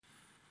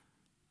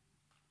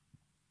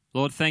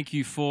Lord, thank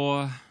you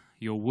for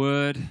your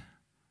word.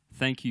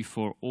 Thank you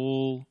for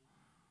all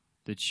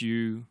that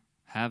you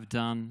have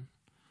done,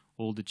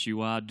 all that you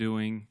are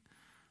doing,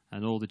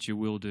 and all that you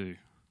will do.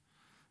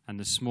 And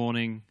this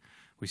morning,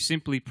 we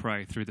simply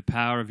pray through the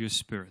power of your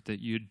Spirit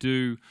that you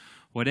do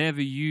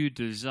whatever you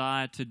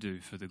desire to do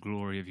for the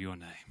glory of your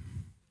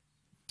name.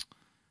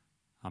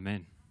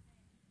 Amen.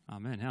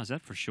 Amen. How's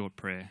that for a short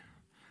prayer?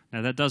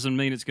 Now, that doesn't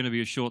mean it's going to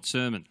be a short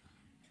sermon.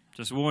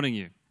 Just warning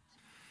you.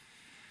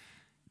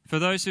 For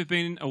those who've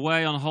been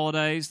away on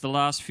holidays the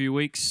last few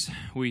weeks,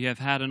 we have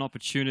had an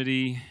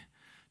opportunity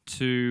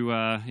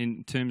to,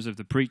 in terms of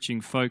the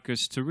preaching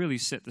focus, to really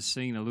set the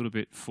scene a little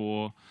bit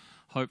for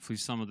hopefully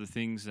some of the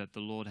things that the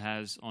Lord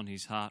has on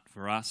his heart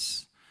for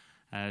us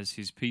as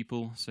his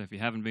people. So if you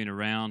haven't been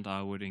around,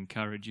 I would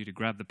encourage you to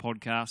grab the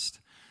podcast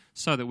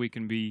so that we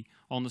can be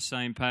on the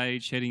same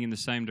page, heading in the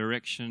same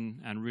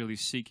direction, and really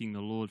seeking the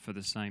Lord for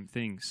the same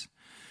things.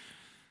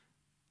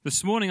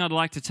 This morning I'd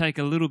like to take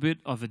a little bit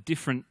of a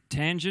different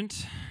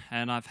tangent,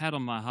 and I've had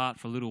on my heart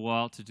for a little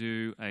while to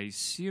do a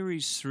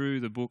series through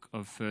the book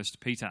of 1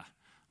 Peter.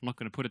 I'm not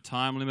going to put a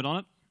time limit on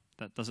it.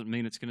 That doesn't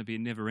mean it's going to be a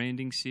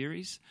never-ending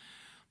series,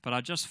 but I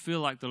just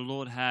feel like the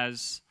Lord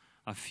has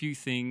a few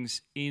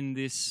things in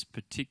this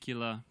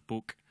particular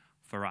book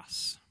for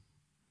us.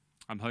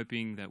 I'm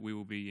hoping that we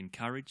will be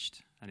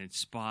encouraged and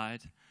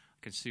inspired. I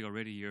can see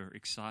already you're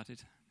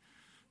excited.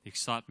 The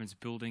excitement's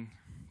building.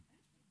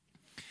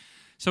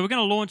 So we're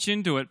going to launch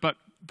into it, but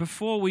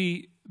before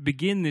we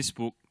begin this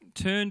book,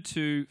 turn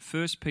to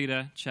 1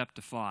 Peter chapter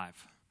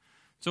 5.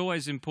 It's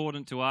always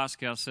important to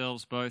ask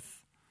ourselves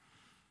both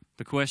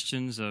the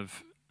questions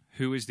of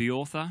who is the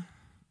author?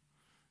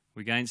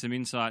 We gain some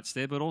insights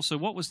there, but also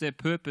what was their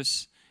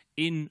purpose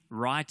in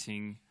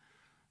writing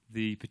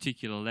the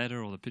particular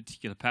letter or the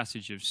particular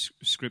passage of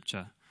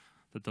Scripture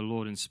that the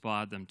Lord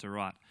inspired them to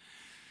write.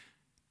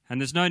 And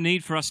there's no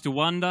need for us to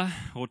wonder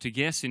or to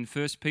guess in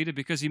 1 Peter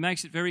because he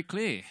makes it very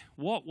clear.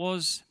 What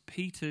was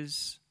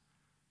Peter's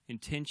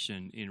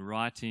intention in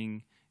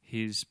writing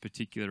his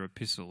particular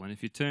epistle? And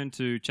if you turn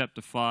to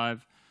chapter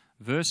 5,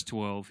 verse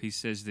 12, he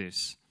says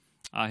this,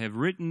 I have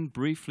written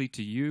briefly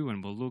to you,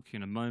 and we'll look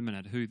in a moment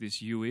at who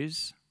this you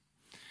is,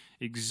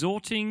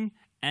 exhorting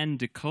and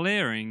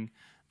declaring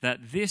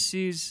that this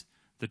is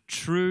the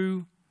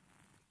true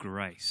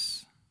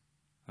grace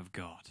of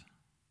God.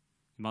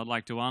 You might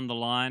like to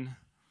underline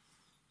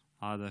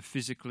either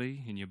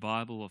physically in your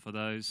Bible or for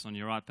those on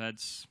your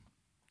iPads.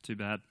 Too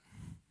bad.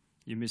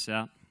 You miss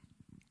out.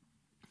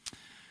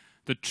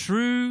 The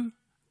true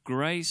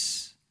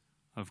grace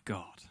of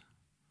God.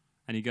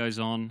 And he goes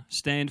on,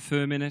 stand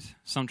firm in it.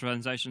 Some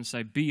translations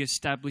say, be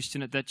established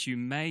in it, that you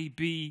may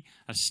be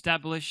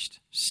established,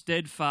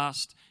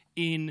 steadfast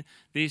in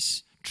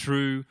this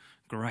true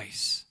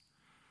grace.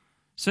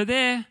 So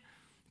there,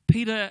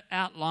 Peter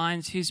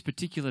outlines his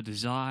particular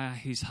desire,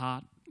 his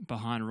heart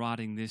behind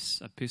writing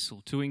this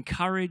epistle, to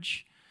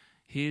encourage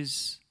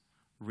his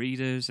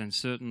readers and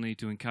certainly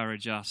to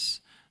encourage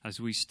us as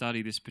we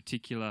study this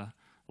particular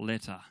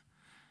letter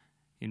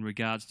in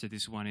regards to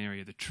this one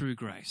area, the true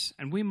grace.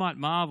 And we might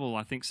marvel,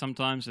 I think,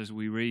 sometimes as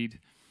we read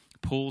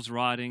Paul's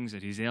writings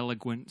at his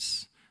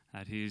eloquence,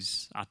 at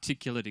his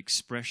articulate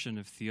expression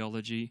of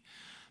theology.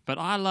 But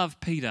I love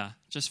Peter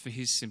just for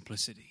his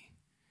simplicity.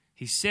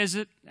 He says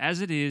it as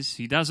it is.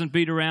 He doesn't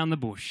beat around the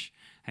bush.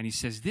 And he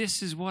says,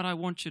 this is what I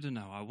want you to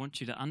know. I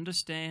want you to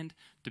understand,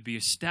 to be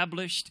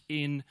established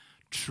in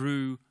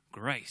true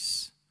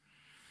grace.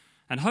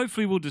 And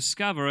hopefully we'll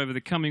discover over the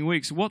coming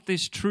weeks what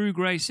this true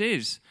grace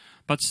is.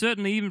 But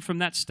certainly even from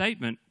that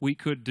statement, we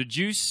could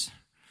deduce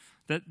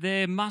that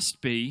there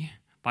must be,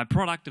 by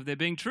product of there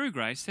being true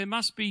grace, there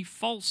must be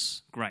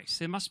false grace.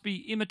 There must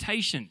be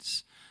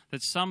imitations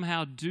that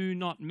somehow do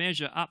not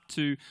measure up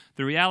to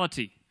the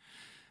reality.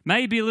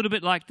 Maybe a little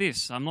bit like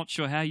this. I'm not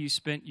sure how you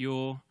spent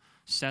your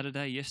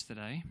Saturday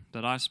yesterday,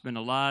 but I spent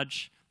a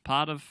large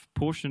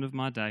portion of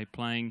my day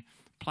playing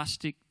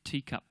plastic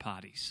teacup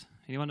parties.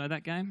 Anyone know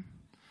that game?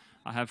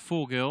 I have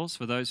 4 girls,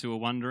 for those who are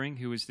wondering,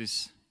 who is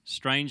this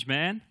strange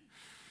man?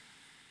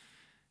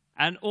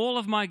 And all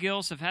of my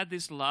girls have had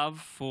this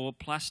love for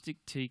plastic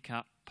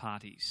teacup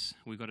parties.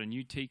 We got a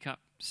new teacup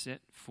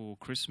set for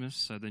Christmas,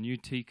 so the new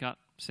teacup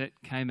set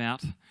came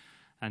out.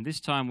 And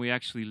this time we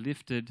actually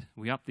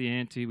upped the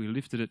ante, we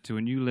lifted it to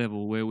a new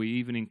level where we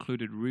even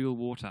included real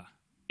water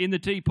in the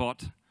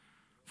teapot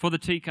for the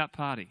teacup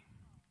party.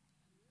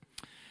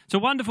 It's a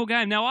wonderful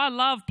game. Now, I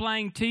love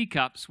playing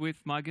teacups with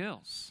my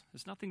girls.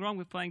 There's nothing wrong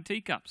with playing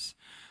teacups.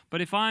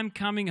 But if I'm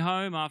coming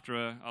home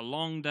after a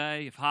long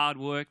day of hard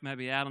work,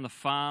 maybe out on the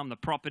farm, the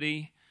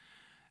property,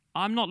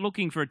 I'm not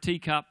looking for a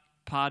teacup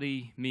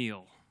party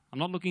meal. I'm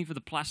not looking for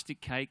the plastic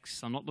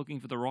cakes. I'm not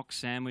looking for the rock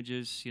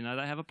sandwiches. You know,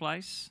 they have a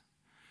place.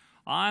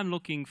 I'm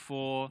looking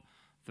for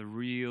the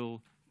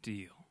real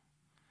deal.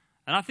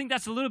 And I think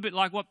that's a little bit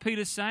like what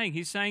Peter's saying.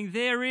 He's saying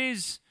there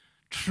is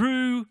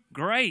true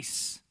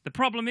grace. The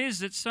problem is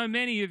that so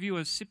many of you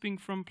are sipping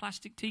from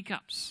plastic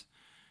teacups.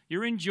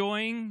 You're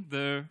enjoying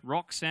the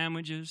rock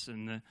sandwiches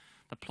and the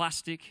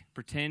plastic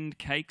pretend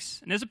cakes,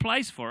 and there's a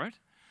place for it.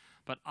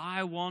 but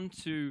I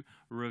want to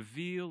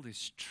reveal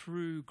this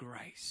true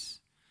grace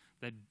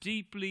that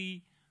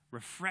deeply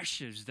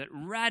refreshes, that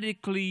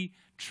radically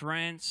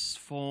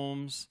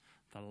transforms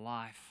the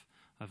life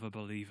of a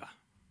believer,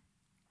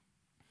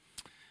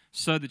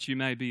 so that you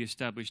may be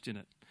established in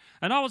it.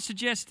 And I would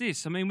suggest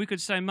this. I mean, we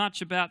could say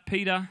much about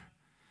Peter.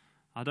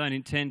 I don't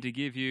intend to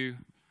give you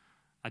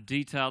a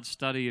detailed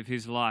study of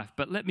his life,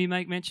 but let me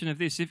make mention of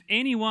this. If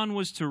anyone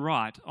was to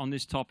write on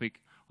this topic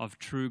of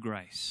true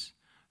grace,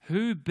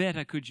 who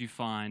better could you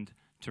find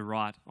to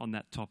write on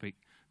that topic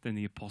than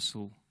the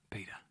Apostle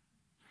Peter?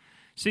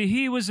 See,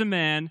 he was a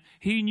man,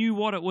 he knew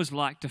what it was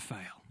like to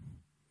fail.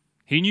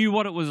 He knew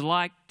what it was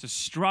like to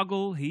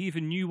struggle. He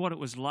even knew what it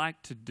was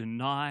like to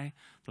deny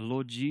the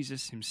Lord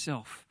Jesus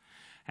himself.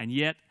 And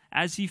yet,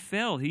 as he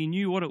fell, he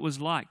knew what it was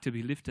like to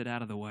be lifted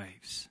out of the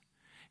waves.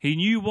 He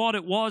knew what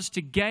it was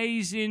to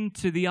gaze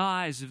into the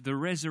eyes of the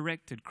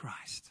resurrected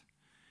Christ.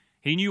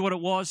 He knew what it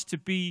was to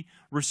be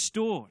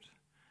restored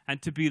and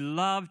to be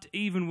loved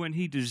even when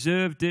he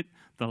deserved it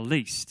the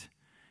least.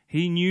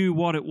 He knew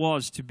what it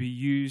was to be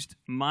used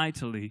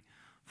mightily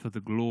for the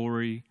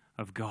glory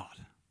of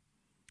God.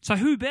 So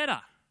who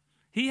better?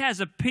 He has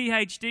a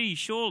PhD,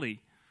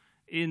 surely,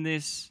 in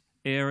this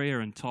area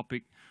and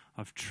topic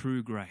of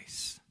true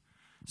grace.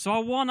 So I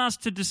want us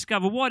to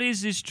discover what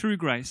is this true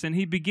grace. And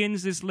he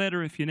begins this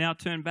letter, if you now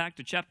turn back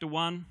to chapter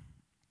 1,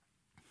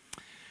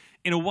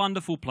 in a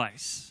wonderful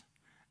place,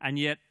 and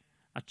yet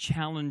a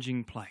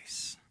challenging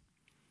place.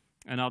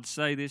 And I'd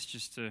say this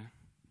just to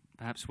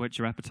perhaps whet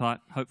your appetite,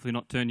 hopefully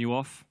not turn you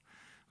off.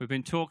 We've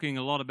been talking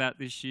a lot about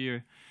this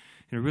year,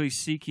 really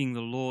seeking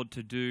the Lord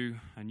to do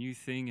a new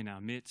thing in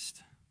our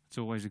midst. It's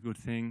always a good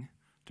thing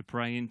to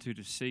pray into,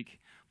 to seek.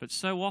 But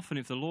so often,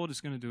 if the Lord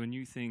is going to do a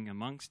new thing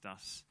amongst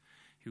us,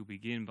 he'll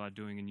begin by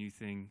doing a new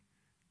thing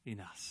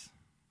in us.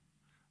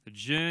 The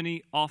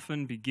journey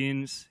often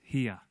begins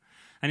here.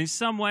 And in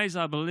some ways,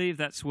 I believe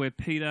that's where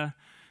Peter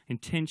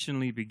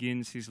intentionally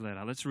begins his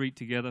letter. Let's read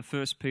together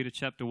 1 Peter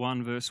chapter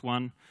 1, verse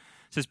 1.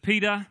 It says,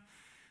 Peter,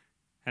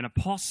 an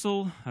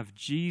apostle of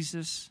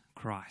Jesus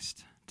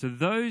Christ, to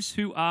those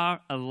who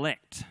are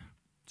elect,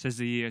 says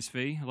the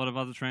ESV. A lot of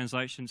other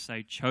translations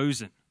say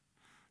chosen.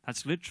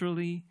 That's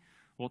literally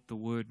what the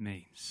word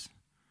means.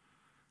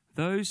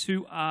 Those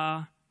who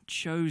are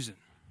chosen.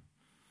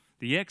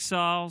 The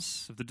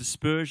exiles of the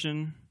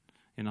dispersion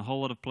in a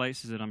whole lot of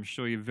places that I'm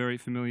sure you're very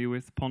familiar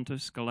with.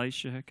 Pontus,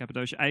 Galatia,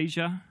 Cappadocia,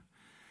 Asia,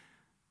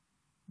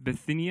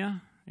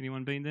 Bithynia.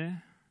 Anyone been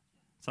there?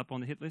 It's up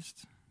on the hit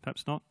list.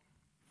 Perhaps not.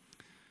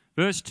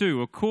 Verse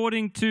 2,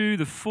 according to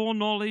the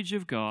foreknowledge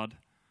of God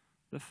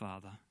the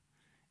Father,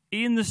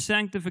 in the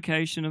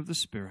sanctification of the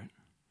Spirit,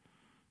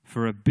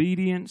 for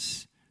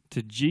obedience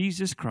to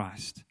Jesus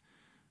Christ,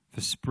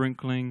 for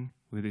sprinkling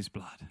with his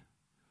blood.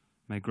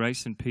 May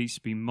grace and peace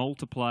be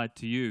multiplied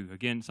to you.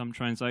 Again, some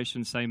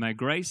translations say, may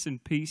grace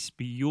and peace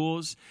be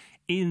yours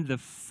in the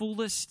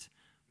fullest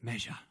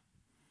measure.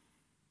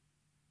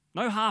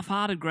 No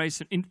half-hearted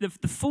grace, in the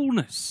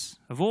fullness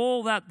of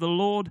all that the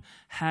Lord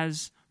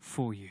has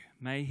for you.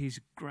 May his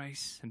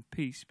grace and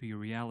peace be a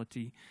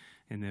reality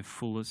in their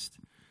fullest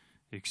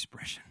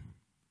expression.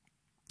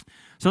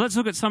 So let's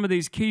look at some of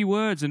these key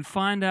words and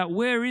find out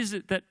where is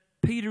it that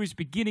Peter is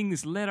beginning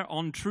this letter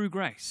on true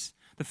grace.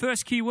 The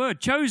first key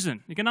word,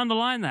 chosen. You can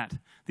underline that.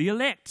 The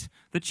elect,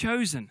 the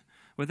chosen.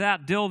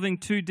 Without delving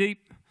too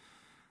deep,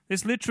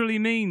 this literally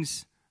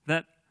means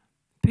that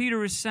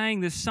Peter is saying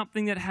there's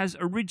something that has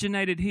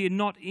originated here,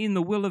 not in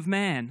the will of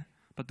man,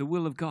 but the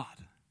will of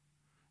God.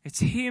 It's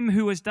him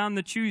who has done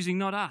the choosing,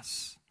 not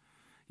us.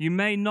 You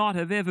may not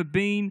have ever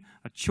been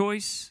a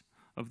choice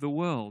of the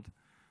world,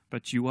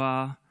 but you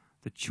are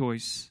the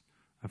choice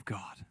of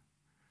God.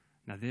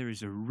 Now there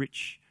is a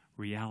rich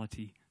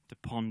reality to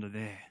ponder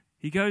there.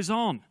 He goes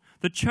on,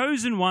 the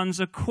chosen ones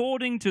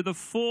according to the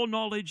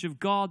foreknowledge of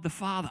God the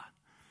Father.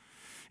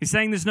 He's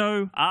saying there's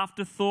no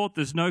afterthought,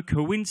 there's no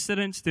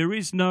coincidence, there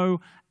is no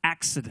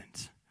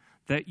accident.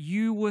 That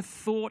you were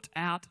thought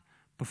out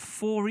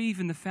before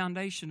even the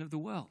foundation of the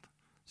world,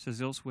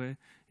 says elsewhere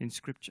in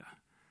Scripture.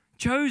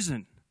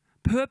 Chosen,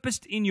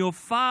 purposed in your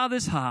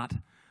Father's heart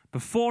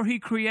before he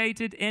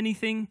created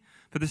anything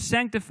for the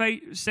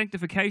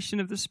sanctification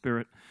of the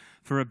Spirit,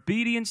 for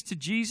obedience to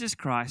Jesus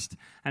Christ,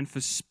 and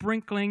for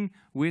sprinkling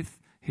with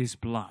his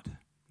blood.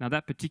 Now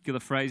that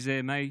particular phrase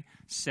there may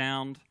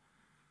sound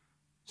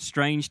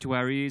strange to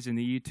our ears in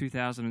the year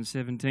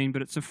 2017,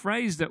 but it's a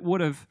phrase that would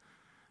have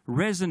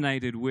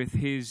resonated with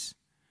his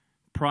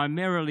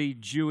primarily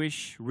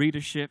Jewish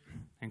readership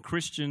and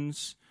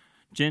Christians,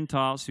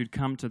 Gentiles who'd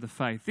come to the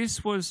faith.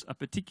 This was a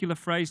particular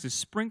phrase, the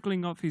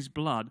sprinkling of his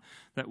blood,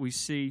 that we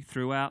see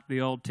throughout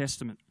the Old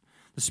Testament.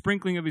 The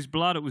sprinkling of his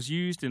blood, it was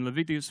used in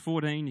Leviticus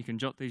 14. You can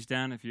jot these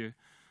down if you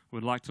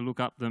would like to look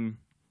them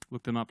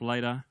up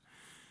later.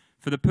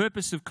 For the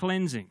purpose of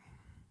cleansing.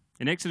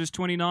 In Exodus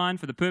 29,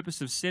 for the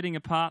purpose of setting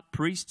apart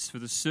priests for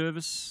the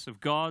service of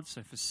God,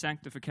 so for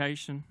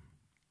sanctification.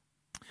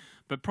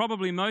 But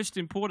probably most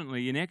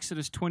importantly, in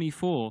Exodus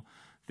 24,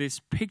 this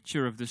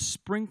picture of the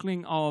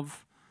sprinkling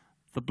of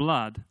the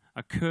blood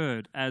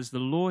occurred as the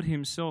Lord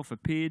himself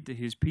appeared to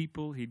his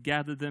people. He'd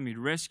gathered them, he'd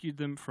rescued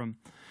them from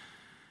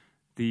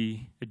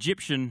the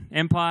Egyptian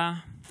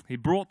empire. He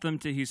brought them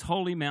to his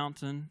holy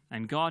mountain,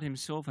 and God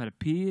himself had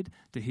appeared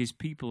to his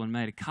people and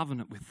made a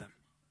covenant with them.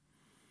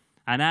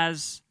 And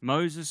as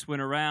Moses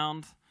went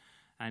around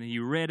and he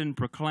read and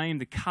proclaimed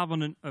the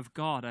covenant of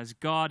God, as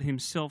God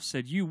himself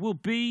said, "You will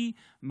be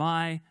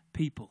my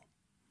people."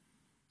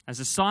 As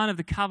a sign of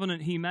the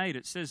covenant he made,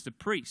 it says the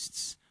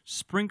priests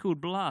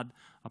sprinkled blood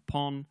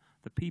upon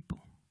the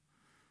people.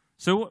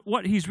 So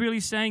what he's really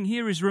saying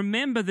here is,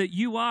 remember that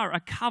you are a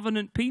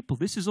covenant people.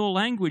 This is all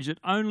language that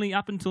only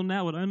up until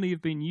now would only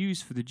have been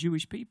used for the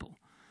Jewish people.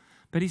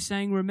 But he's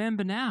saying,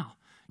 remember now,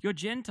 you're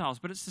Gentiles,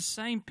 but it's the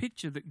same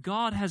picture that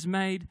God has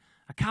made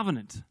a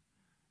covenant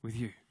with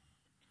you.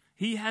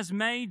 He has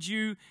made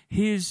you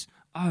his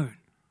own.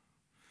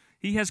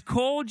 He has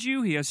called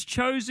you, he has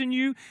chosen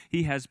you,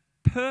 he has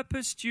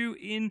purposed you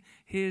in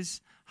his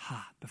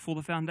heart before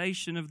the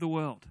foundation of the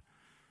world.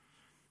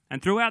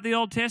 And throughout the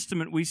Old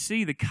Testament, we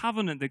see the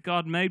covenant that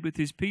God made with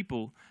his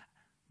people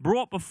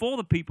brought before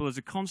the people as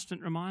a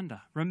constant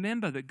reminder.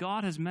 Remember that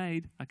God has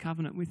made a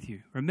covenant with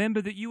you.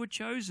 Remember that you were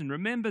chosen.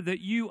 Remember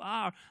that you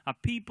are a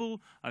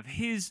people of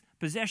his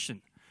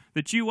possession,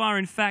 that you are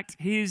in fact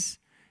his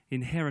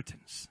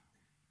inheritance.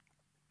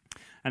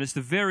 And it's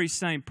the very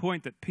same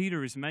point that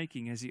Peter is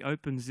making as he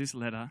opens this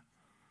letter.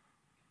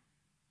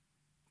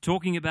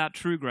 Talking about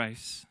true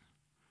grace,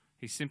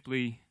 he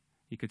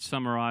could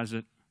summarize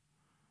it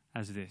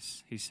as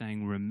this. He's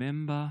saying,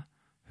 remember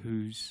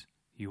whose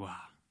you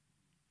are.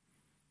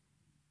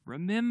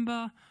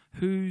 Remember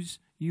whose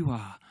you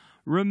are.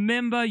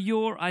 Remember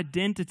your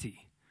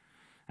identity.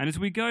 And as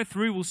we go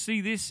through, we'll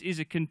see this is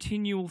a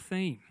continual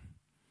theme.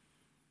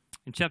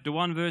 In chapter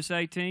 1, verse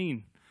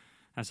 18,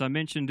 as I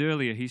mentioned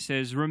earlier, he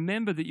says,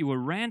 remember that you were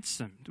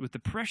ransomed with the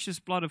precious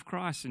blood of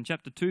Christ. In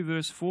chapter 2,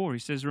 verse 4, he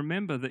says,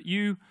 remember that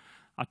you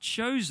are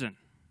chosen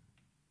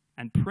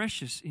and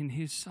precious in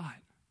his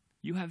sight.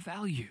 You have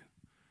value.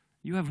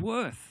 You have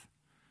worth.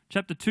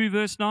 Chapter 2,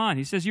 verse 9,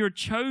 he says, you're a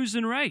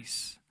chosen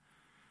race.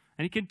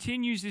 And he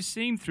continues this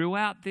theme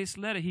throughout this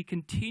letter. He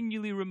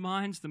continually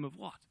reminds them of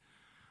what?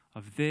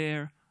 Of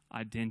their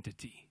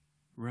identity.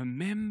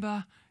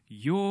 Remember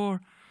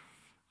your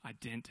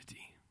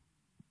identity.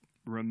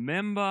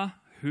 Remember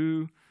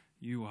who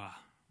you are.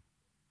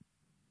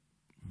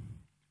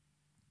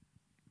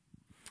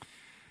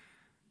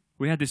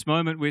 We had this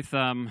moment with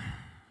our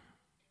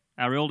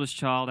eldest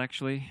child,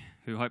 actually,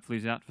 who hopefully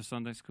is out for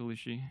Sunday school, is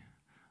she?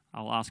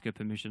 I'll ask her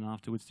permission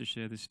afterwards to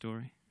share this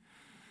story.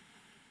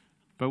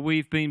 But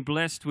we've been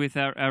blessed with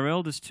our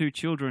eldest two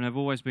children have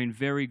always been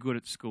very good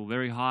at school,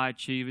 very high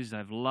achievers.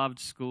 They've loved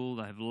school.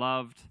 They've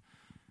loved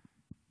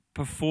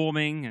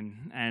performing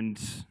and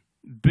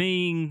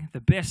being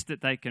the best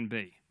that they can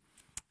be.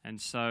 And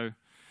so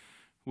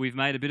we've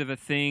made a bit of a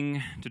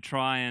thing to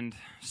try and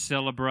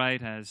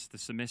celebrate as the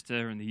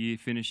semester and the year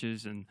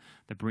finishes and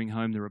they bring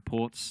home the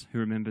reports. Who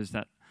remembers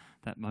that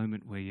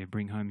moment where you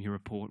bring home your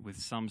report with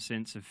some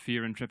sense of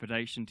fear and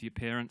trepidation to your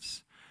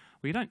parents?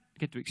 Well, you don't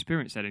get to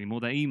experience that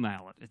anymore. They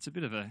email it. It's a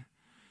bit of a...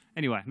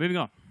 Anyway, moving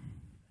on.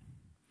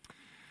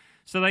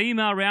 So they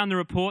email around the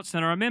reports,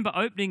 and I remember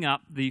opening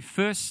up the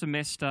first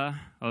semester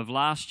of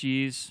last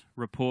year's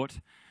report,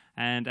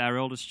 and our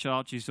eldest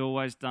child, she's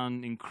always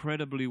done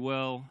incredibly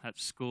well at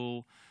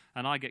school,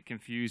 and I get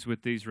confused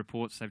with these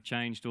reports. They've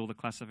changed all the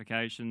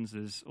classifications.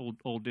 There's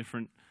all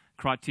different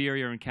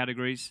criteria and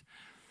categories.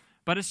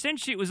 But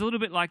essentially, it was a little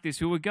bit like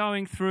this. We were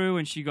going through,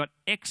 and she got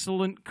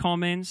excellent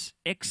comments,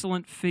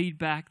 excellent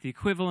feedback, the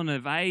equivalent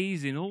of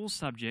A's in all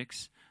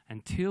subjects,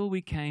 until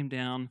we came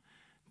down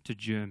to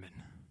German.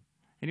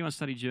 Anyone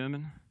study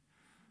German?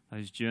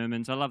 Those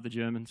Germans. I love the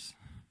Germans.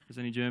 There's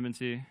any Germans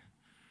here?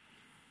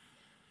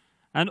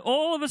 And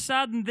all of a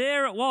sudden,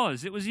 there it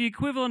was. It was the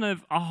equivalent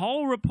of a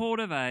whole report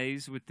of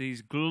A's with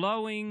these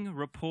glowing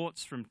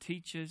reports from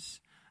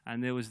teachers,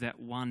 and there was that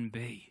one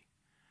B.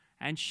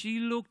 And she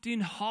looked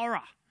in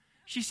horror.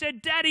 She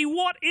said, "Daddy,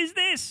 what is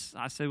this?"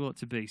 I said, "Well,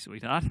 it's a B,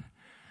 sweetheart."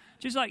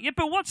 She's like, "Yeah,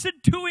 but what's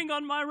it doing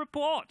on my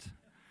report?"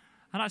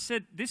 And I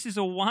said, "This is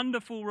a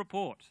wonderful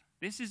report.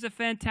 This is a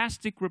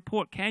fantastic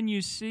report. Can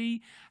you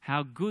see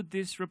how good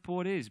this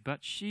report is?"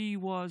 But she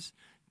was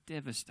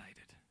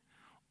devastated.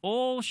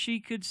 All she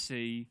could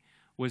see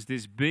was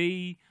this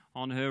B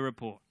on her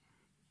report.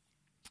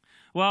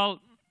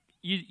 Well,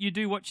 you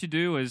do what you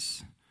do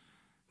as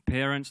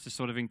parents to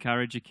sort of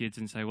encourage your kids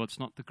and say, well, it's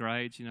not the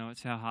grades,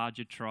 it's how hard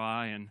you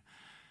try, and,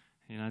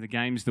 the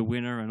game's the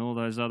winner, and all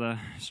those other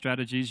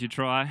strategies you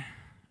try.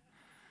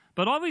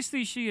 But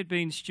obviously she had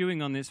been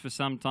stewing on this for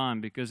some time,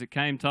 because it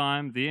came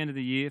time, the end of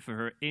the year, for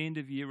her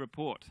end-of-year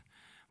report.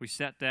 We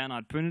sat down,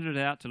 I'd printed it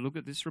out to look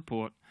at this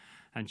report,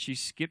 and she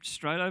skipped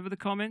straight over the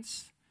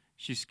comments.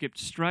 She skipped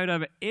straight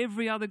over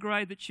every other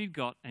grade that she'd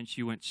got, and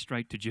she went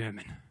straight to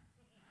German.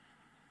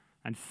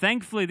 And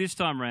thankfully this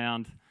time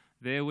round,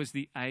 there was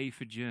the A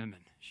for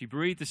German. She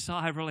breathed a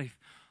sigh of relief.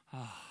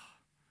 Oh,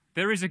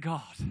 there is a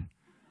God.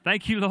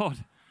 Thank you,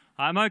 Lord.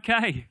 I'm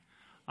okay.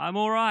 I'm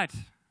all right.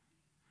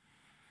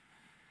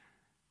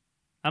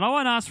 And I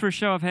won't ask for a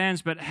show of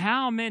hands, but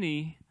how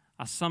many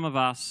are some of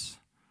us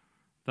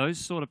those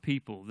sort of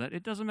people that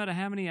it doesn't matter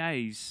how many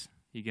A's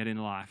you get in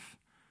life,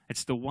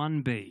 it's the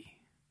one B.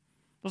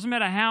 Doesn't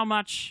matter how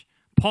much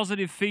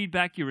positive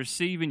feedback you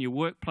receive in your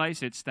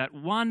workplace, it's that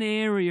one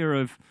area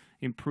of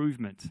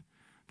improvement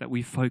that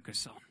we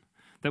focus on,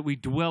 that we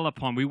dwell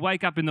upon. We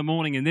wake up in the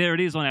morning and there it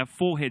is on our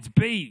foreheads,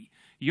 B.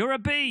 You're a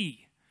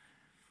B.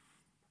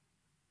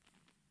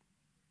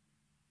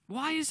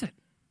 Why is it?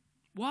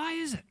 Why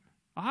is it?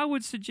 I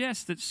would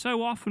suggest that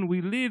so often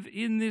we live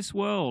in this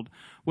world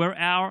where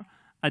our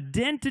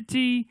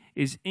identity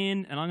is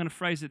in, and I'm going to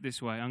phrase it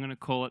this way, I'm going to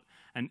call it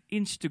an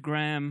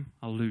Instagram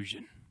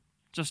illusion,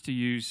 just to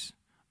use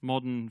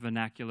modern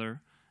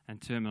vernacular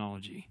and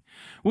terminology.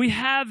 We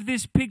have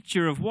this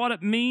picture of what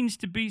it means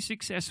to be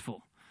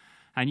successful,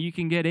 and you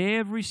can get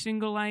every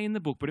single A in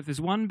the book, but if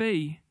there's one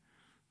B,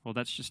 well,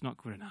 that's just not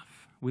good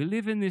enough. We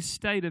live in this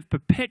state of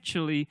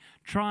perpetually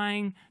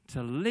trying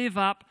to live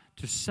up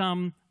to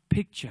some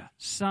picture,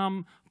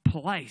 some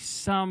place,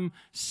 some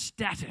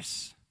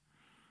status,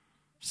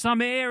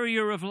 some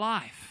area of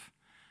life,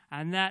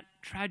 and that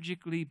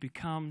tragically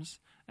becomes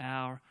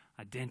our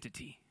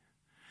identity.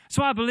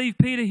 So I believe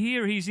Peter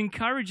here, he's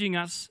encouraging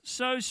us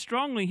so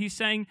strongly. He's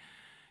saying,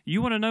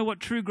 you want to know what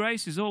true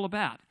grace is all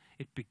about?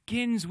 It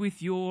begins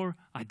with your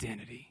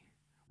identity.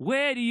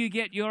 Where do you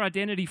get your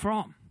identity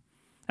from?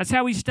 That's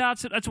how he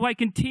starts it. That's why he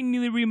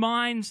continually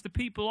reminds the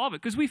people of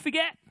it, because we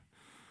forget.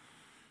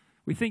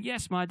 We think,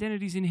 yes, my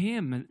identity's in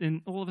him,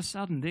 and all of a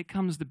sudden there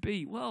comes the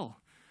B. Well,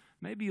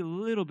 maybe a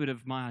little bit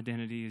of my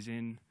identity is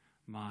in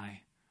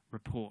my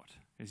report,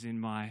 is in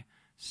my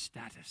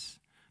status.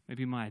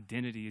 Maybe my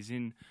identity is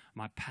in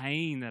my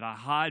pain that I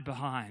hide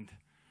behind.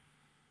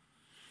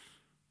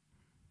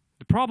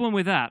 The problem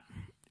with that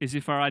is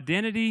if our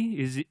identity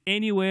is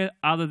anywhere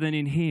other than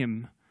in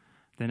him,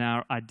 then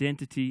our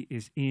identity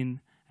is in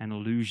an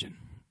illusion.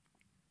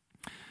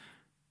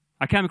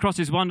 I came across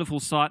this wonderful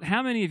site.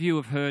 How many of you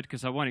have heard,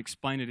 because I won't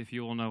explain it if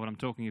you all know what I'm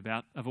talking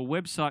about, of a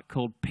website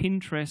called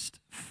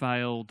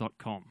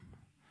PinterestFail.com?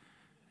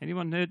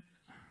 Anyone heard?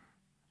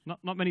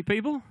 Not many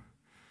people?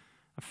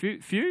 A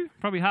few?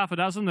 Probably half a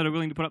dozen that are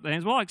willing to put up their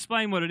hands. Well, I'll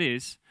explain what it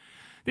is.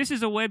 This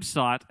is a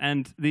website,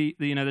 and the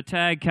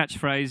tag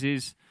catchphrase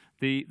is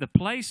the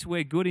place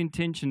where good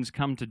intentions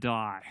come to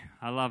die.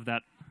 I love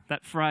that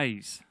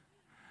phrase.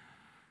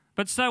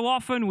 But so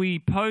often we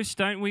post,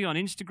 don't we, on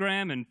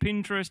Instagram and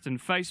Pinterest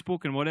and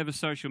Facebook and whatever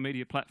social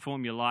media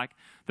platform you like,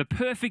 the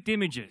perfect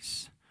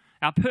images,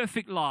 our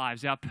perfect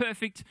lives, our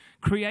perfect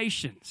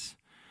creations.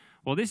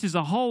 Well, this is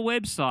a whole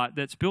website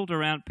that's built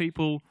around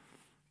people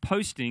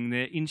posting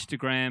their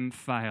Instagram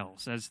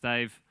fails as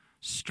they've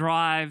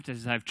strived,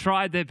 as they've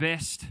tried their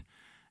best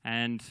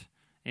and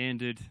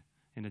ended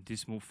in a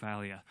dismal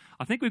failure.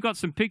 I think we've got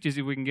some pictures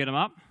if we can get them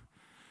up.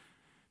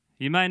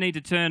 You may need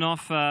to turn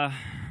off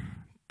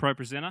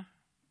ProPresenter.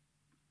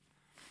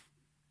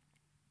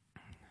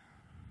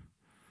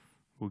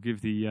 We'll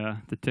give the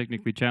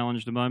technically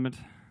challenged a moment.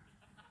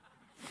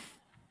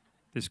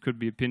 This could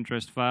be a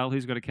Pinterest fail.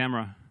 Who's got a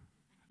camera?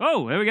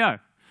 Oh, there we go.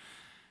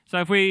 So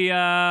if we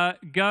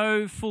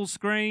go full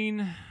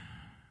screen,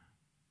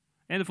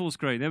 and a full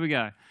screen, there we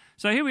go.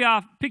 So here we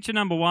are, picture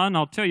number one.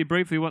 I'll tell you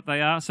briefly what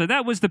they are. So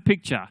that was the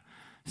picture.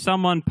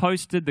 Someone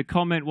posted, the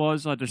comment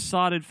was, I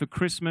decided for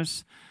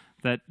Christmas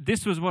that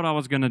this was what I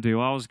was going to do.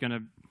 I was going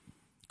to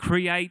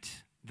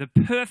create the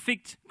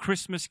perfect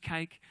Christmas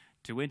cake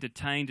to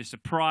entertain, to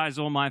surprise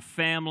all my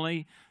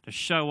family, to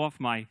show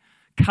off my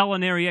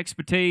culinary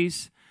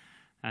expertise,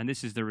 and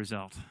this is the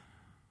result.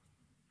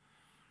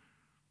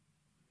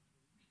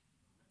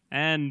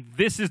 And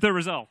this is the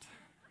result.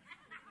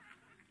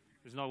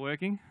 It's not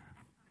working?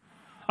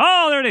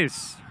 Oh, there it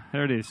is.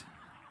 There it is.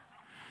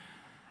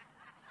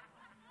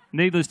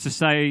 Needless to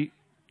say,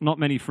 not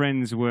many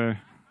friends were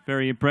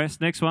very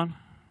impressed. Next one.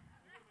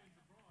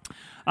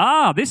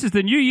 This is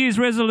the New Year's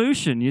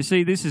resolution. You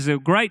see, this is a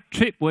great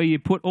trip where you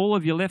put all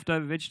of your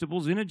leftover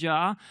vegetables in a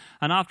jar,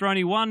 and after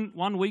only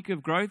one week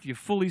of growth, you're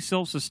fully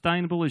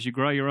self-sustainable as you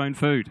grow your own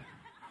food.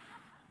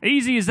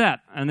 Easy as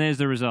that, and there's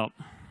the result.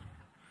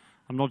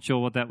 I'm not sure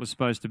what that was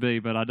supposed to be,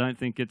 but I don't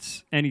think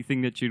it's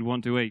anything that you'd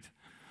want to eat.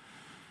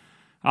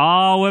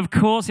 Oh, of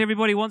course,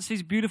 everybody wants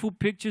these beautiful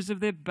pictures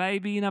of their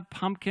baby in a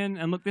pumpkin.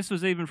 And look, this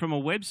was even from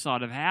a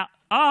website of how...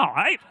 Oh,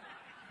 hey,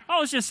 I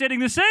was just setting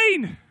the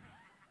scene.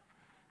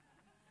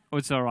 Oh,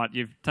 it's all right.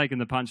 You've taken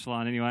the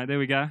punchline anyway. There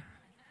we go.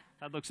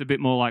 That looks a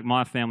bit more like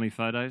my family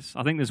photos.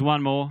 I think there's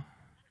one more.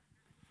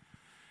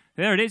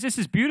 There it is. This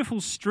is beautiful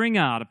string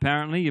art,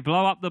 apparently. You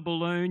blow up the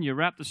balloon, you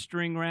wrap the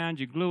string around,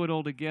 you glue it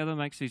all together,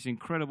 makes these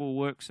incredible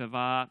works of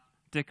art,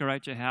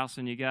 decorate your house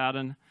and your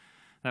garden.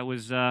 That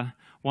was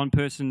one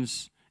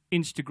person's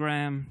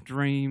Instagram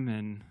dream,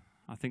 and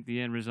I think the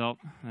end result,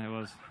 there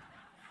was.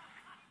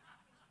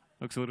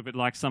 Looks a little bit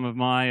like some of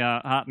my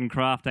art and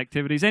craft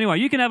activities. Anyway,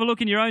 you can have a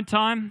look in your own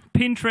time,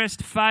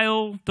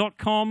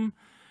 PinterestFail.com,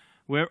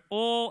 where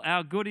all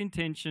our good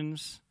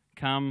intentions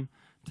come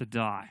to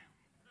die.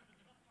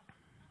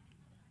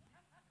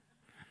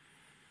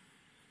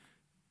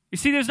 You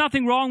see, there's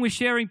nothing wrong with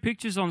sharing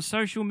pictures on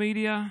social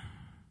media,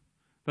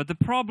 but the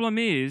problem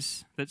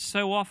is that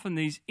so often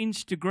these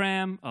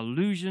Instagram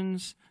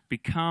illusions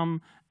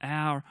become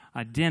our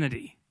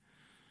identity.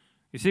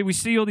 You see, we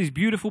see all these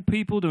beautiful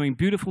people doing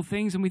beautiful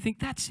things, and we think,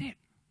 that's it.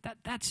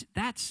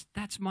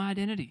 That's my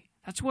identity.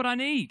 That's what I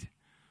need.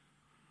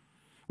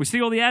 We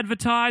see all the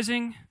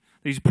advertising,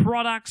 these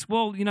products.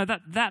 Well, you know,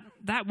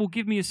 that will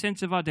give me a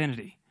sense of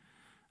identity.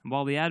 And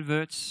while the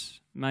adverts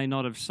may or may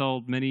not have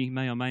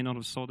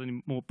sold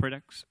any more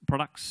products,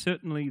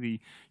 certainly the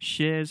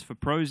shares for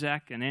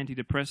Prozac and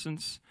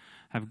antidepressants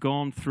have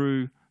gone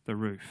through the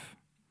roof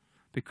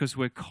because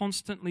we're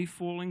constantly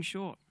falling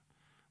short.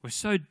 We're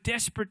so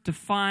desperate to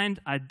find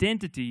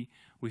identity,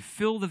 we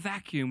fill the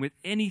vacuum with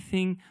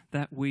anything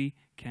that we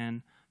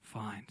can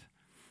find.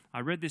 I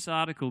read this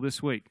article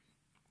this week.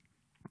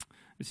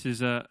 This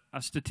is a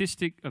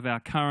statistic of our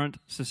current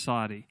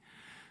society.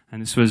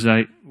 And this was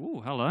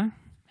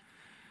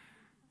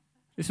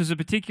This was a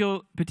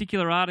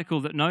particular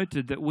article that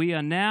noted that we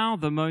are now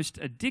the most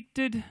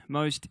addicted,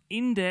 most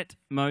in debt,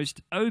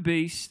 most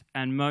obese,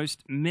 and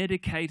most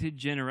medicated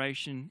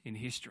generation in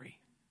history.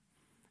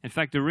 In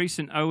fact, a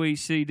recent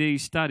OECD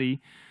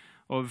study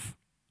of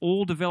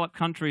all developed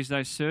countries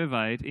they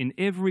surveyed, in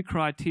every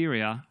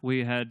criteria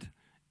we had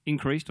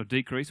increased or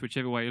decreased,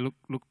 whichever way you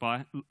look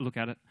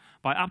at it,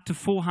 by up to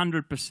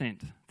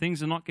 400%.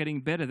 Things are not getting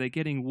better, they're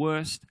getting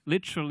worse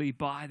literally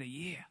by the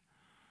year.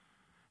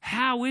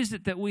 How is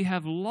it that we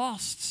have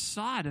lost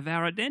sight of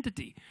our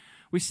identity?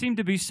 We seem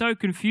to be so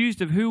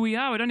confused of who we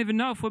are. We don't even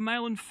know if we're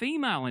male and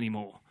female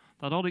anymore.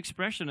 That old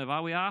expression of,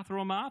 are we Arthur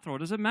or Martha, or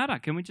does it matter?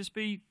 Can we just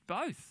be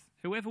both,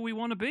 whoever we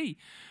want to be?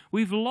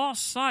 We've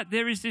lost sight.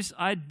 There is this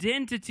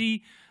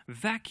identity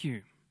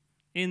vacuum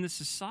in the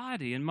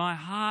society, and my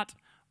heart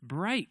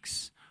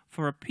breaks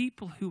for a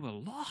people who are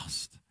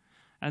lost.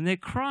 And they're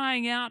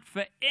crying out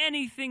for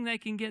anything they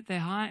can get their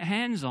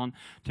hands on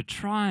to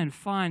try and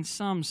find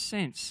some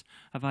sense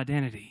of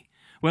identity.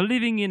 We're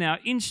living in our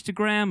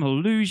Instagram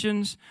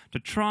illusions to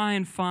try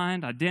and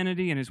find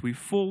identity, and as we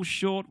fall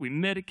short, we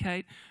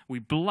medicate, we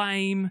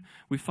blame,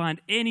 we find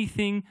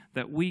anything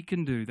that we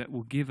can do that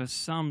will give us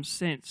some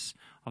sense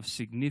of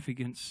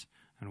significance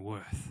and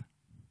worth.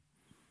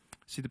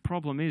 See, the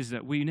problem is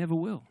that we never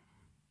will.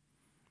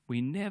 We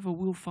never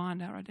will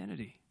find our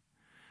identity.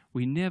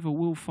 We never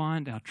will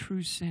find our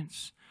true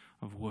sense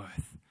of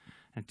worth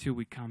until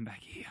we come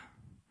back here,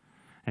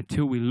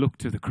 until we look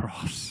to the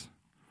cross,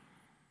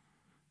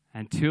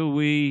 until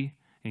we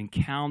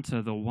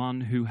encounter the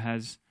one who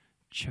has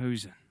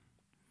chosen,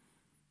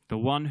 the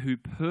one who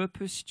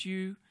purposed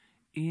you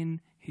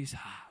in his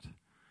heart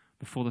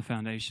before the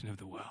foundation of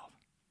the world,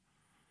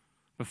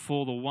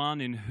 before the one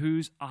in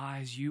whose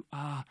eyes you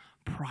are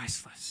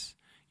priceless,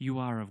 you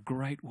are of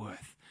great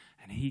worth,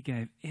 and he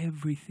gave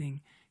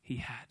everything he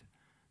had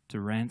to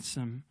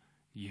ransom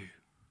you.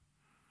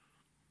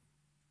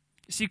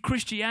 See,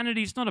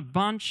 Christianity is not a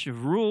bunch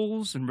of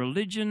rules and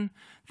religion.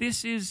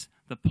 This is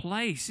the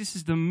place, this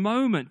is the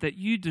moment that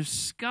you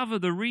discover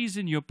the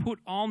reason you're put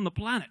on the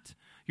planet,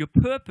 your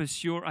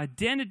purpose, your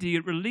identity.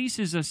 It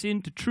releases us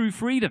into true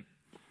freedom.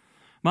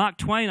 Mark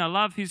Twain, I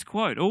love his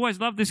quote, always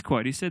love this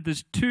quote. He said,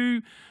 there's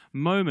two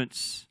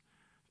moments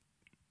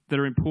that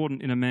are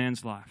important in a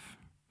man's life.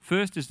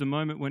 First is the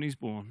moment when he's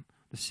born.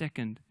 The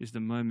second is the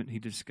moment he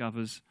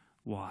discovers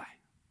why.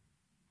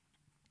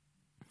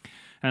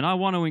 And I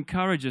want to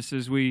encourage us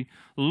as we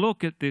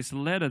look at this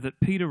letter that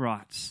Peter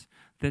writes,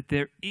 that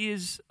there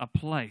is a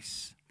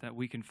place that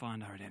we can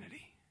find our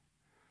identity.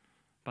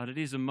 But it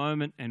is a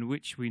moment in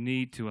which we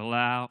need to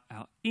allow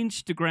our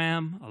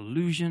Instagram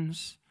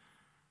illusions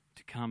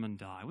to come and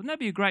die. Wouldn't that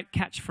be a great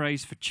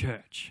catchphrase for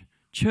church?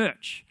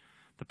 Church,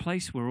 the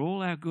place where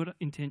all our good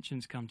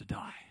intentions come to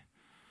die.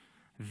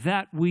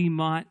 That we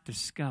might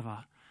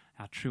discover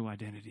our true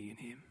identity in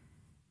him.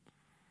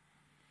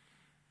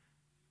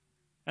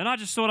 And I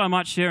just thought I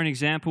might share an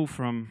example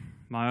from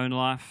my own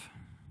life.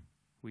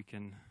 We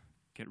can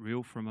get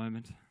real for a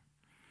moment.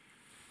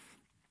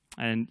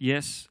 And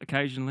yes,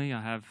 occasionally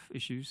I have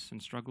issues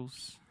and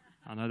struggles.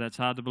 I know that's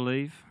hard to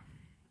believe.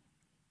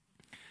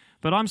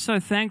 But I'm so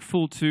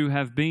thankful to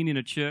have been in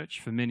a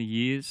church for many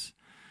years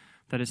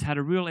that has had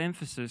a real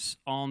emphasis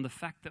on the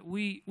fact that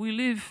we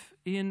live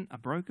in a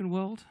broken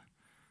world,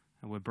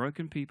 and we're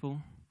broken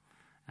people,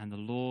 and the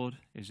Lord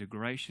is a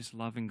gracious,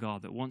 loving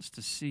God that wants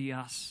to see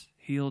us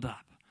healed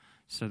up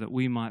so that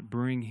we might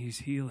bring his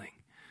healing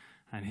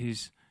and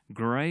his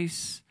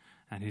grace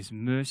and his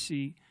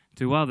mercy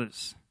to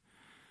others.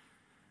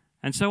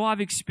 And so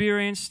I've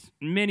experienced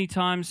many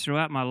times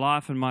throughout my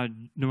life and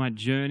my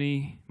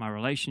journey, my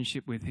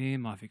relationship with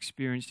him, I've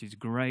experienced his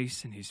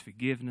grace and his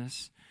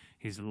forgiveness,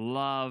 his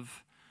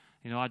love.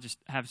 You know, I just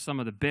have some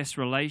of the best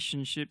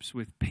relationships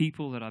with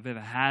people that I've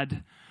ever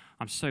had.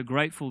 I'm so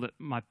grateful that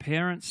my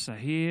parents are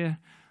here.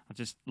 I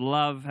just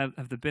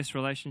have the best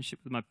relationship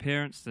with my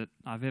parents that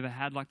I've ever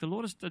had. Like, the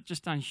Lord has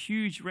just done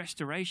huge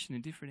restoration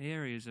in different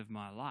areas of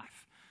my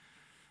life.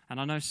 And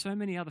I know so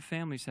many other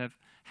families have.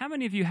 How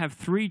many of you have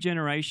 3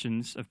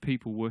 generations of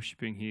people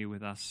worshiping here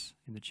with us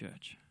in the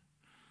church?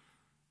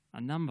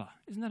 a number.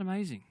 Isn't that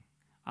amazing?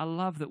 I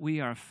love that we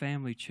are a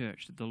family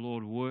church, that the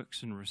Lord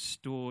works and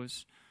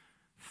restores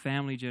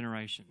family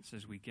generations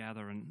as we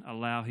gather and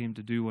allow him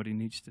to do what he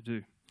needs to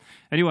do.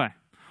 Anyway,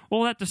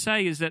 all that to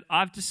say is that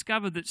I've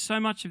discovered that so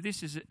much of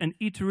this is an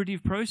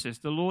iterative process.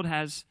 The Lord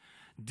has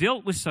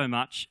dealt with so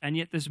much, and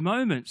yet there's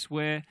moments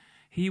where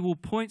he will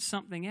point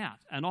something out.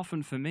 And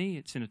often for me,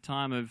 it's in a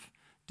time of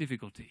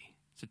difficulty.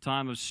 It's a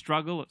time of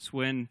struggle. It's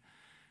when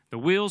the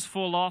wheels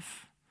fall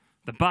off,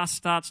 the bus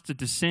starts to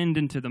descend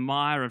into the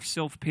mire of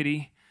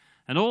self-pity,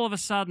 and all of a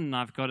sudden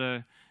I've got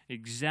to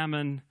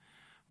examine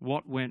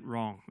what went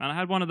wrong. And I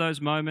had one of those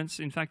moments.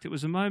 In fact, it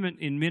was a moment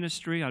in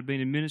ministry. I'd been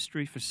in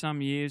ministry for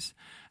some years,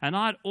 and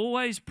I'd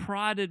always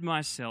prided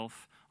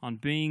myself on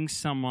being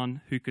someone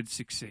who could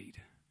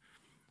succeed.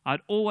 I'd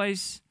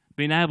always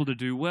been able to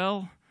do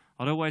well.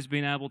 I'd always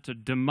been able to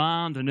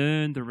demand and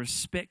earn the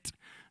respect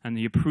and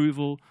the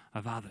approval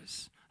of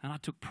others. And I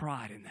took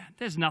pride in that.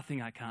 There's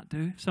nothing I can't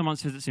do. Someone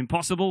says it's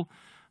impossible.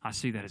 I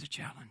see that as a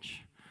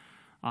challenge.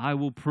 I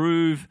will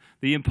prove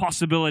the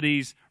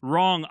impossibilities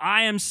wrong.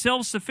 I am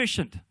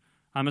self-sufficient.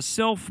 I'm a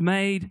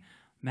self-made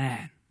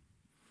man.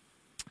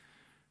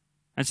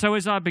 And so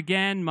as I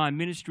began my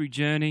ministry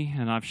journey,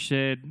 and I've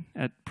shared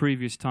at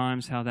previous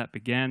times how that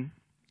began,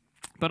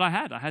 but I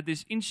had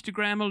this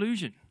Instagram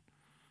illusion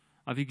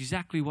of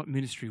exactly what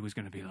ministry was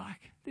going to be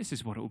like. This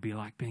is what it will be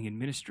like being in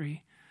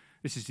ministry.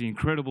 This is the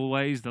incredible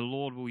ways the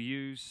Lord will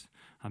use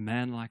a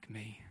man like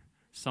me,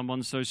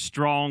 someone so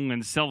strong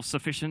and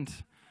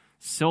self-sufficient,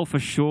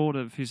 self-assured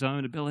of his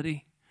own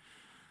ability.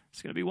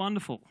 It's going to be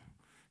wonderful.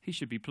 He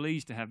should be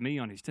pleased to have me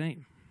on his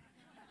team.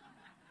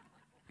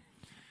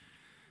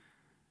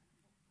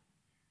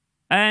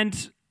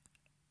 And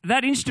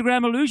that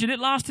Instagram illusion, it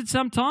lasted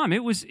some time.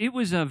 It was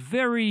a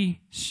very,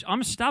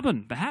 I'm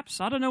stubborn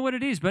perhaps, I don't know what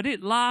it is, but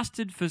it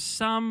lasted for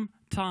some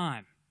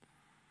time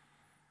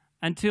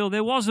until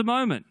there was a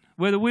moment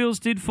where the wheels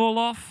did fall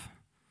off,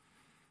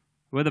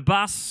 where the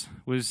bus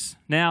was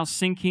now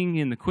sinking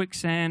in the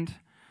quicksand,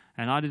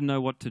 and I didn't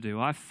know what to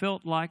do. I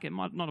felt like, it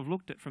might not have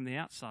looked it from the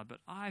outside, but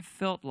I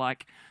felt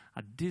like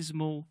a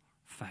dismal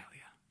failure.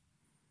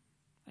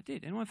 I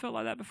did. Anyone felt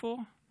like that before?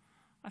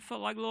 I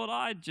felt like, Lord,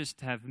 I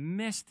just have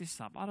messed this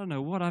up. I don't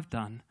know what I've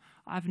done.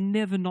 I've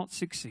never not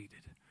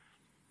succeeded.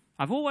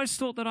 I've always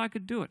thought that I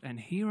could do it, and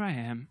here I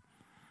am,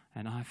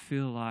 and I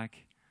feel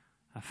like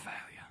a failure.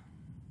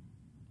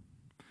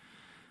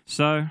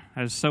 So,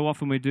 as so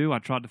often we do, I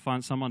tried to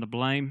find someone to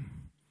blame.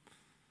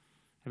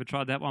 Ever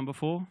tried that one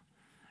before?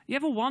 You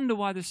ever wonder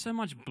why there's so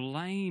much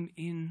blame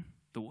in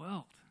the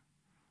world?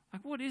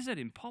 Like, what is it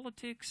in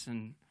politics?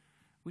 And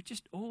we're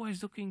just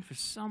always looking for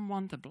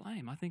someone to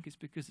blame. I think it's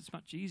because it's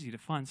much easier to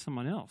find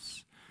someone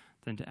else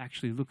than to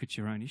actually look at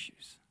your own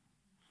issues.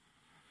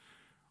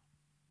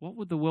 What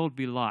would the world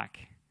be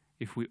like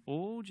if we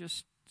all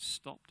just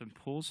stopped and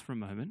paused for a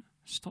moment,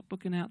 stopped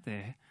looking out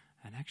there,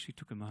 and actually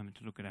took a moment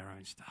to look at our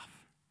own stuff?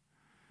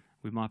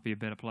 We might be a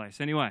better place.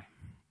 Anyway,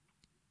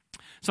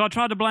 so I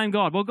tried to blame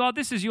God. Well, God,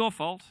 this is your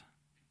fault.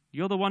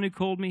 You're the one who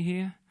called me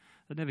here.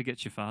 That never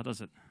gets you far,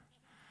 does it?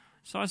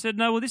 So I said,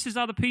 no, well, this is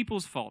other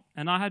people's fault.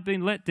 And I had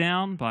been let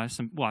down by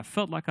I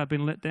felt like I'd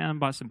been let down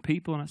by some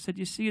people. And I said,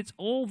 you see, it's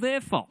all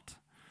their fault.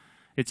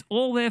 It's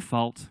all their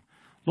fault.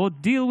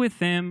 Lord, deal with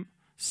them,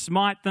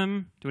 smite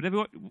them, do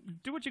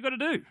what you got to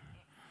do.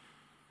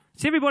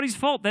 It's everybody's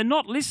fault. They're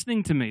not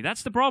listening to me.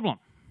 That's the problem.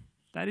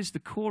 That is the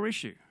core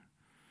issue.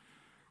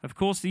 Of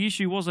course, the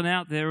issue wasn't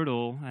out there at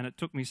all, and it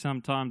took me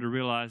some time to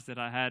realize that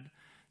I had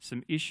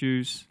some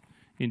issues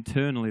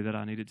internally that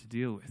I needed to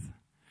deal with.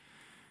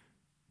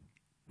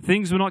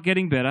 Things were not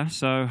getting better,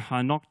 so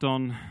I knocked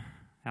on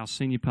our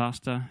senior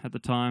pastor at the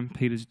time,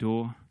 Peter's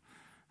door,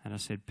 and I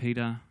said,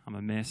 Peter, I'm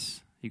a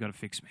mess. You got to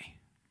fix me.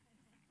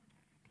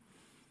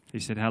 He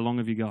said, how long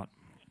have you got?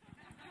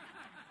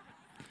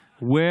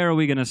 Where are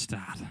we going to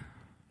start?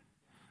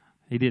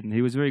 He didn't.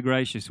 He was very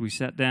gracious. We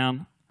sat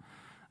down,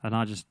 and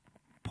I just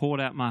poured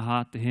out my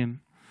heart to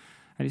him.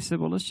 And he said,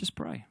 well, let's just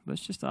pray.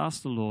 Let's just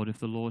ask the Lord if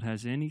the Lord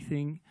has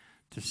anything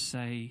to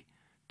say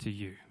to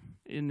you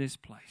in this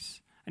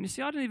place. And you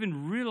see, I didn't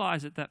even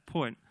realize at that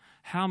point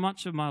how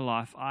much of my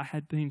life I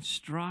had been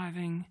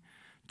striving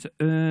to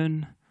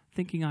earn,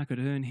 thinking I could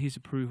earn his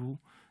approval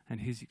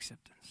and his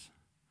acceptance.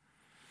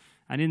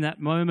 And in that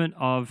moment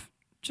of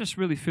just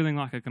really feeling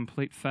like a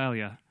complete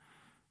failure,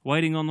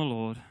 waiting on the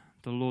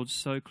Lord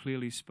so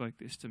clearly spoke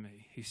this to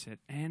me. He said,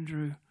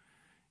 Andrew,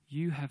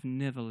 you have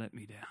never let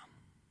me down.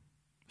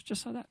 It's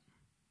just like that.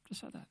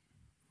 Just like that.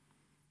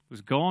 It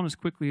was gone as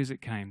quickly as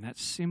it came. That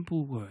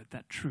simple word,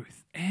 that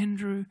truth.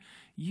 Andrew,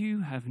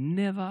 you have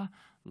never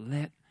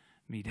let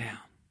me down.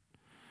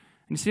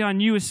 And you see, I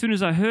knew as soon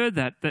as I heard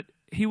that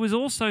he was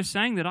also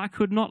saying that I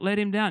could not let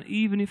him down,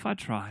 even if I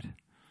tried.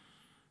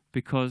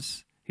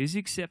 Because his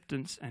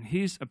acceptance and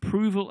his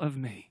approval of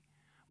me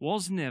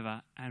was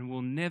never and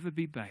will never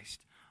be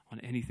based on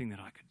anything that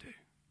I could do.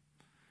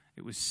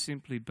 It was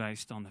simply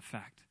based on the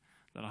fact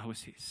that I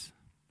was his.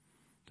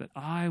 That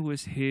I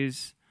was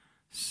his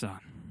son.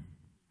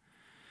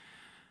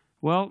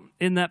 Well,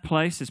 in that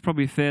place, it's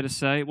probably fair to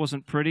say it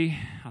wasn't pretty.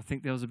 I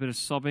think there was a bit of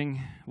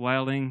sobbing,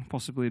 wailing,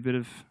 possibly a bit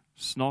of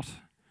snot.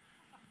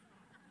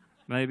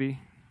 Maybe.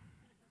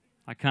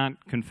 I can't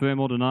confirm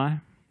or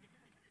deny.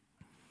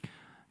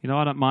 You know,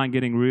 I don't mind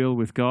getting real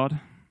with God,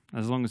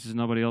 as long as there's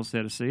nobody else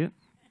there to see it.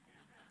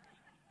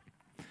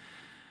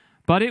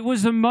 But it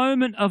was a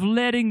moment of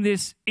letting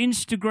this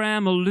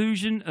Instagram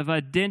illusion of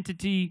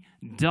identity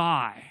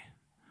die,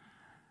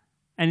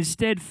 and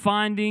instead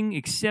finding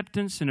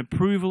acceptance and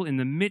approval in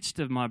the midst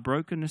of my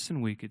brokenness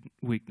and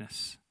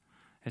weakness.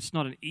 It's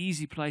not an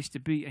easy place to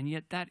be, and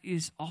yet that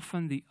is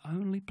often the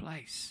only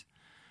place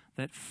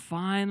that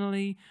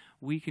finally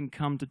we can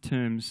come to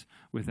terms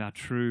with our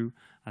true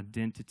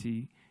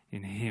identity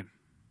in Him.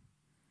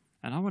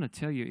 And I want to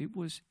tell you, it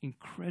was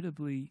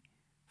incredibly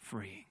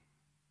freeing.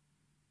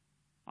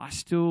 I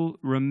still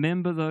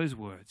remember those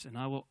words, and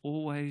I will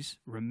always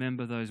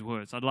remember those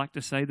words. I'd like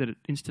to say that it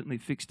instantly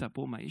fixed up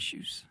all my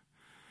issues.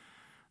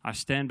 I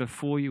stand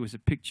before you as a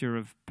picture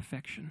of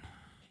perfection.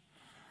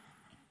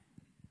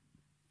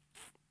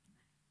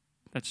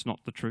 That's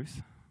not the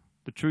truth.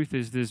 The truth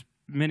is there's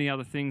many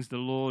other things the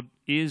Lord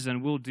is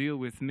and will deal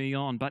with me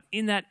on. But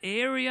in that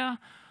area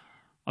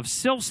of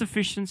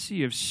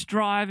self-sufficiency, of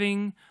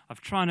striving,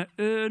 of trying to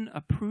earn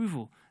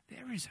approval,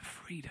 there is a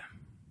freedom.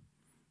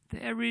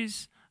 There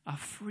is a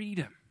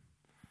freedom.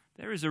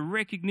 There is a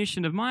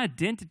recognition of my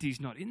identity is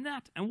not in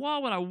that. And why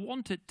would I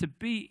want it to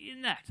be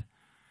in that?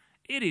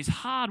 It is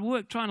hard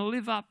work trying to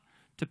live up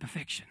to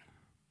perfection.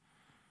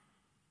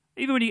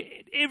 Even when you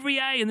every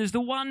A and there's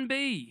the one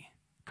B,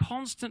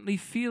 constantly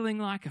feeling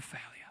like a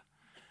failure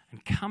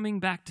and coming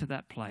back to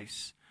that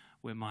place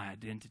where my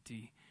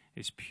identity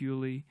is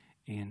purely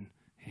in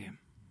Him.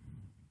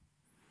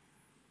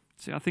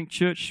 See, I think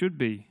church should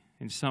be,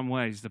 in some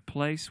ways, the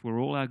place where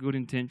all our good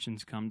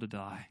intentions come to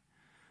die,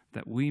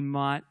 that we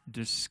might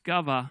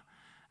discover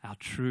our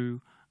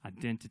true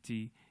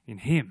identity in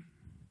Him.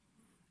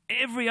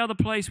 Every other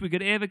place we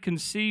could ever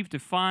conceive to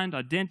find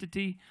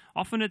identity,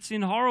 often it's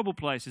in horrible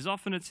places,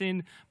 often it's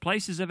in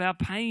places of our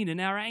pain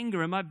and our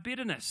anger and my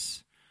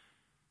bitterness,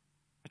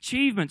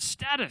 achievement,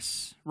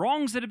 status,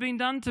 wrongs that have been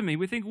done to me.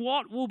 We think,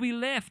 what will be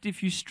left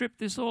if you strip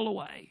this all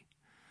away?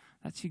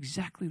 That's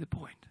exactly the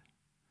point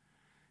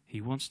He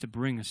wants to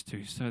bring us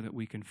to, so that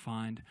we can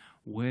find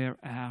where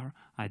our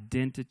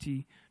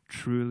identity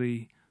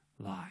truly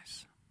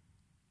lies.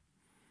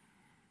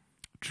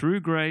 True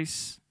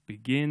grace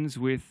begins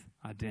with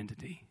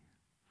identity.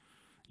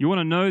 You want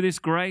to know this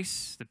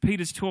grace that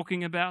Peter's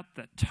talking about,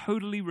 that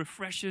totally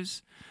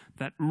refreshes,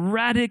 that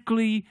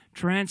radically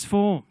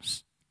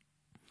transforms?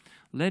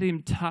 Let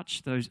Him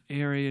touch those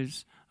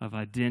areas of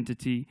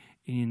identity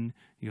in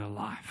your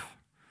life.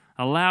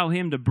 Allow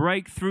Him to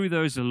break through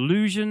those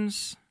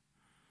illusions.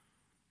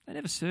 They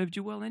never served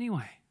you well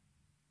anyway.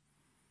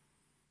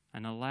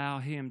 And allow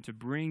Him to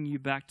bring you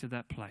back to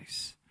that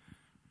place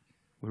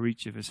where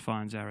each of us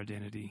finds our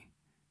identity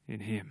in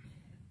Him.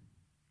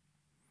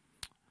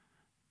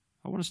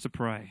 I want us to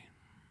pray.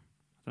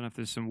 I don't know if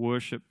there's some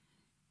worship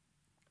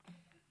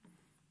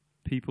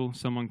people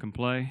someone can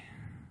play.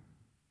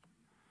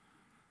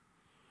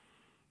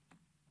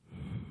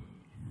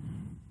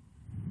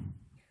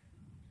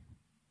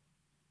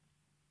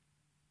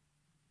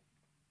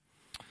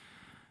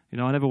 You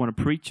know, I never want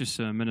to preach a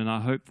sermon, and I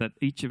hope that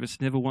each of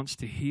us never wants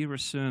to hear a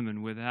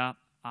sermon without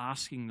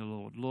asking the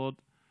Lord, Lord,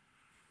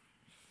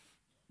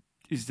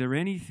 is there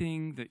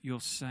anything that you're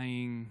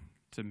saying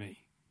to me?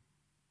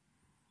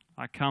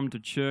 I come to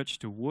church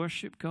to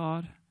worship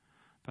God,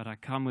 but I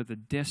come with a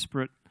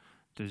desperate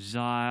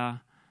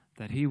desire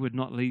that He would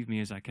not leave me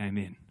as I came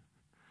in,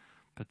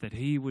 but that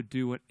He would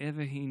do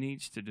whatever He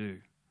needs to do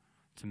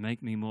to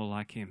make me more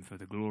like Him for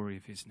the glory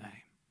of His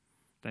name.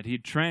 That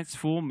He'd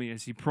transform me,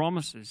 as He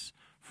promises,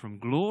 from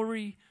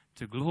glory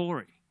to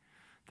glory.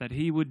 That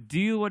He would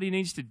deal what He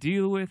needs to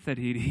deal with, that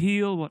He'd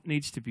heal what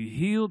needs to be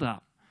healed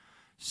up,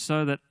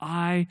 so that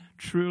I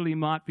truly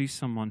might be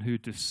someone who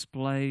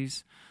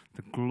displays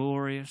the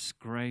glorious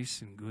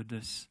grace and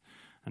goodness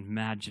and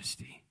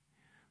majesty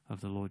of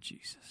the Lord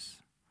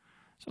Jesus.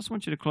 So I just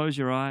want you to close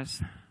your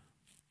eyes.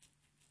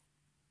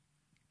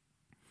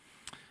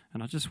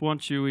 And I just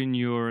want you in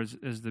your,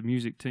 as the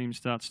music team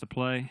starts to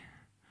play,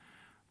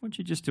 I want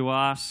you just to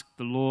ask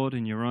the Lord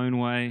in your own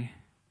way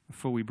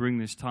before we bring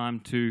this time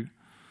to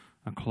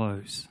a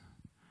close.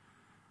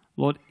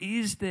 Lord,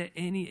 is there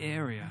any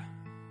area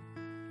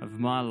of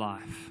my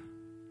life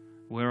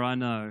where I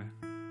know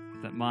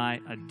that my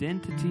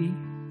identity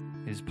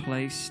is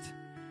placed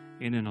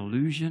in an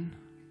illusion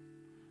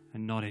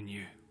and not in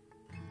you?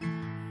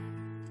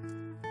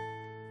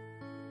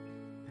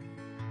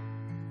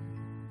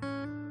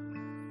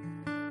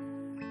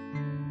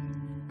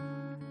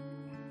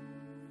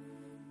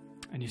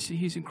 And you see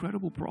His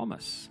incredible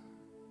promise.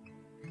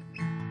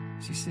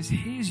 He says,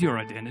 here's your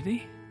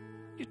identity.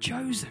 You're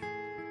chosen.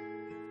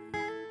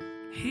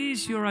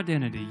 Here's your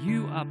identity.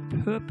 You are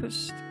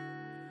purposed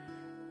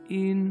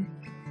in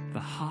the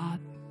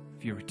heart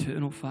of your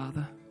eternal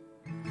Father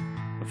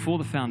before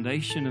the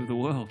foundation of the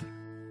world.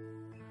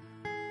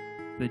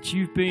 that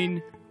you've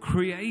been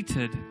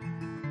created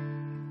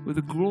with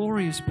a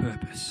glorious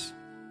purpose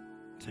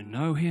to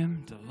know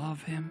Him, to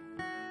love Him,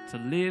 to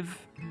live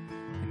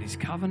in His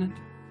covenant.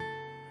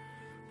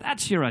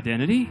 That's your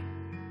identity.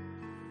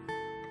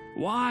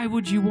 Why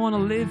would you want to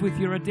live with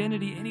your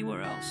identity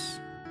anywhere else?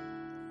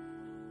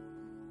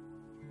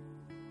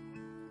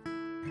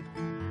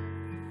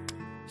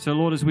 So,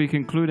 Lord, as we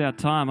conclude our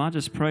time, I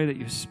just pray that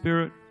your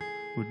Spirit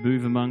would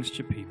move amongst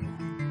your people.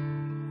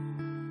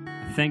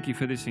 I thank you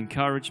for this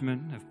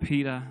encouragement of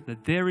Peter,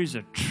 that there is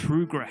a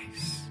true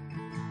grace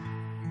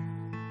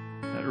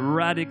that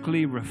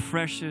radically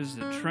refreshes,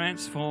 that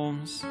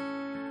transforms,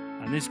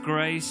 and this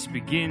grace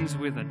begins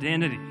with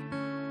identity.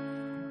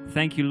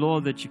 Thank you,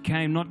 Lord, that you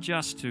came not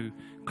just to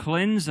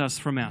cleanse us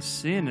from our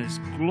sin, as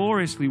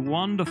gloriously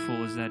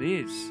wonderful as that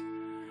is,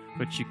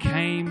 but you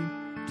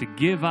came to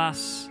give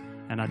us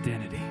an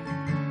identity,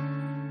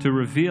 to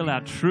reveal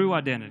our true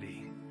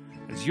identity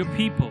as your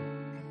people,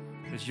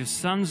 as your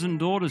sons and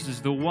daughters,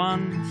 as the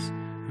ones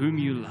whom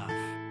you love,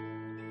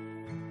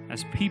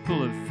 as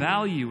people of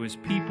value, as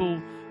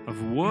people of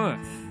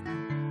worth.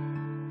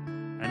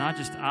 And I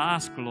just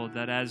ask, Lord,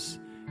 that as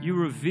you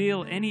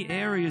reveal any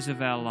areas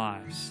of our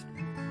lives,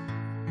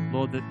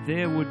 Lord, that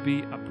there would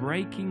be a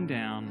breaking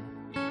down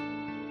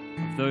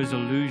of those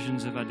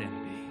illusions of identity.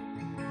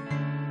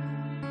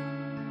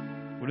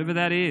 Whatever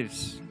that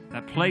is,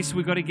 that place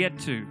we've got to get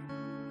to,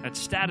 that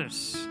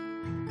status,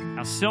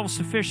 our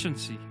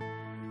self-sufficiency,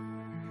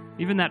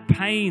 even that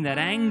pain, that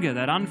anger,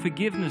 that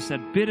unforgiveness,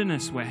 that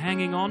bitterness we're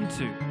hanging on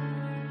to.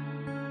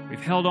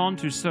 We've held on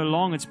to so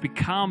long, it's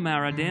become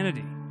our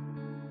identity.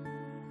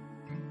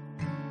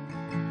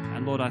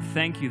 And Lord, I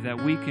thank you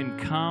that we can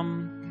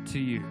come to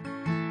you.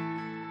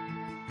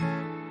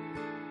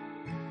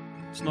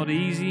 It's not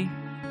easy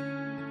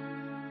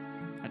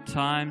at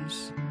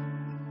times,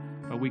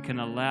 but we can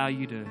allow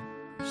you to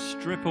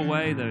strip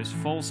away those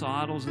false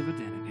idols of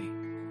identity.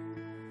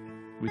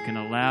 We can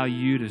allow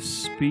you to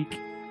speak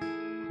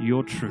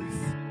your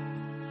truth,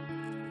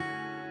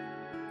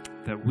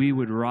 that we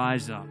would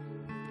rise up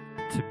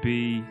to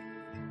be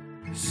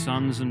the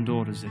sons and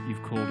daughters that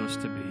you've called us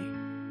to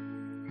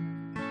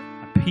be,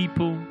 a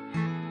people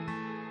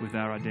with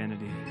our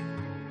identity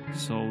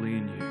solely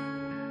in you.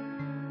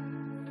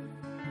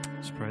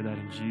 Let's pray that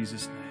in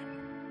Jesus'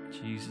 name.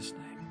 Jesus'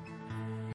 name.